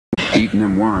Eating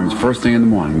them worms first thing in the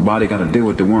morning. Body got to deal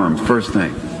with the worms first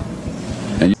thing.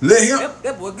 And let him.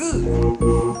 That boy good.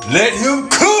 Let him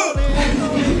cook.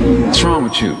 What's wrong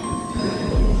with you?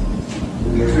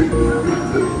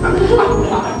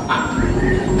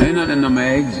 Ain't nothing in them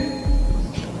eggs.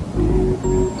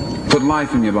 Put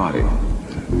life in your body.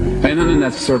 Ain't nothing in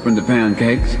that serpent to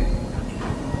pancakes.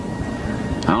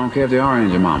 I don't care if they are in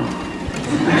your mama.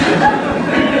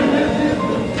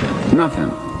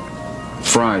 Nothing.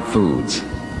 Fried foods.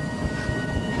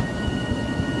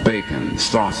 Bacon,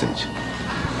 sausage.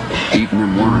 Eating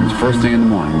them worms first thing in the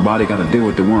morning. Body got to deal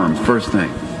with the worms first thing.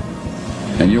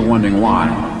 And you're wondering why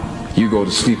you go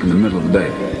to sleep in the middle of the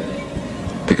day.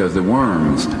 Because the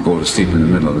worms go to sleep in the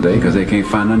middle of the day because they can't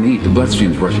find nothing to eat. The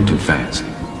bloodstream's rushing too fast.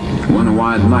 Wonder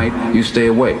why at night you stay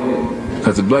awake.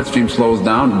 Because the bloodstream slows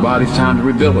down, the body's time to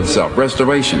rebuild itself.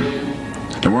 Restoration.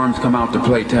 The worms come out to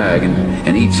play tag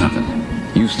and eat something.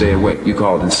 You stay awake. You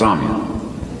call it insomnia.